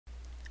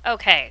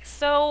Okay,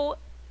 so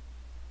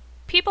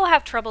people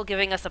have trouble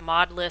giving us a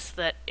mod list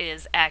that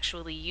is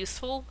actually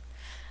useful.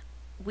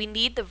 We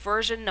need the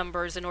version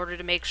numbers in order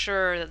to make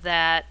sure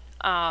that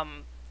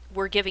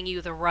we're giving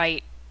you the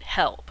right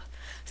help.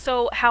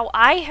 So, how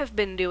I have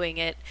been doing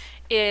it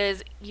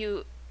is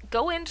you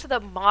go into the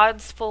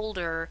mods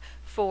folder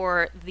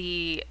for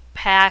the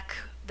pack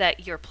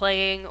that you're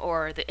playing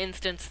or the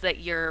instance that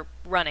you're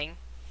running,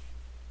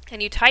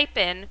 and you type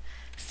in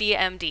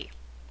CMD.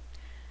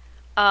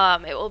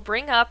 It will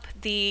bring up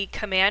the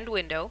command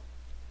window,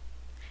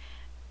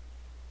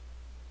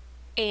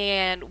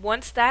 and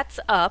once that's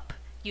up,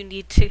 you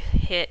need to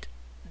hit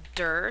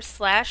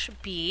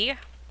dir/b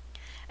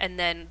and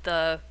then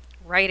the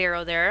right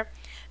arrow there,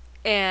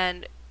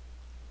 and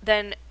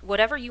then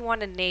whatever you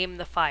want to name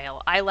the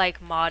file. I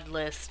like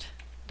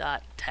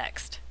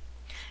modlist.txt.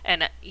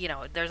 And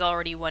there's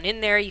already one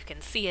in there, you can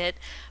see it,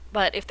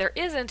 but if there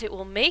isn't, it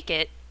will make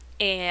it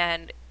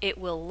and it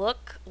will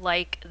look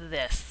like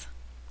this.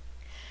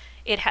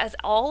 It has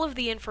all of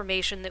the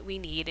information that we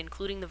need,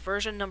 including the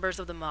version numbers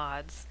of the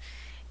mods.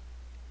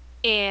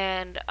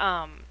 And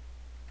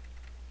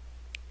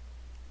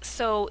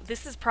so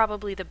this is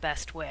probably the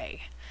best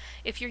way.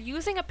 If you're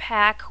using a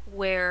pack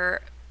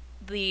where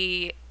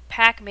the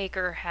pack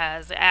maker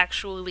has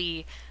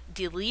actually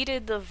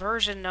deleted the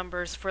version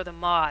numbers for the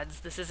mods,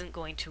 this isn't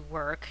going to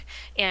work,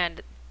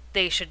 and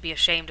they should be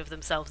ashamed of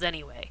themselves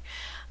anyway.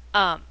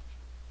 Um,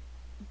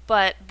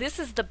 but this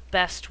is the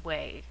best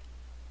way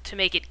to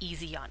make it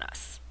easy on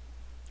us.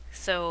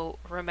 So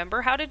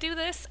remember how to do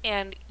this,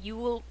 and you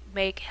will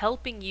make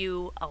helping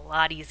you a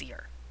lot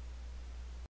easier.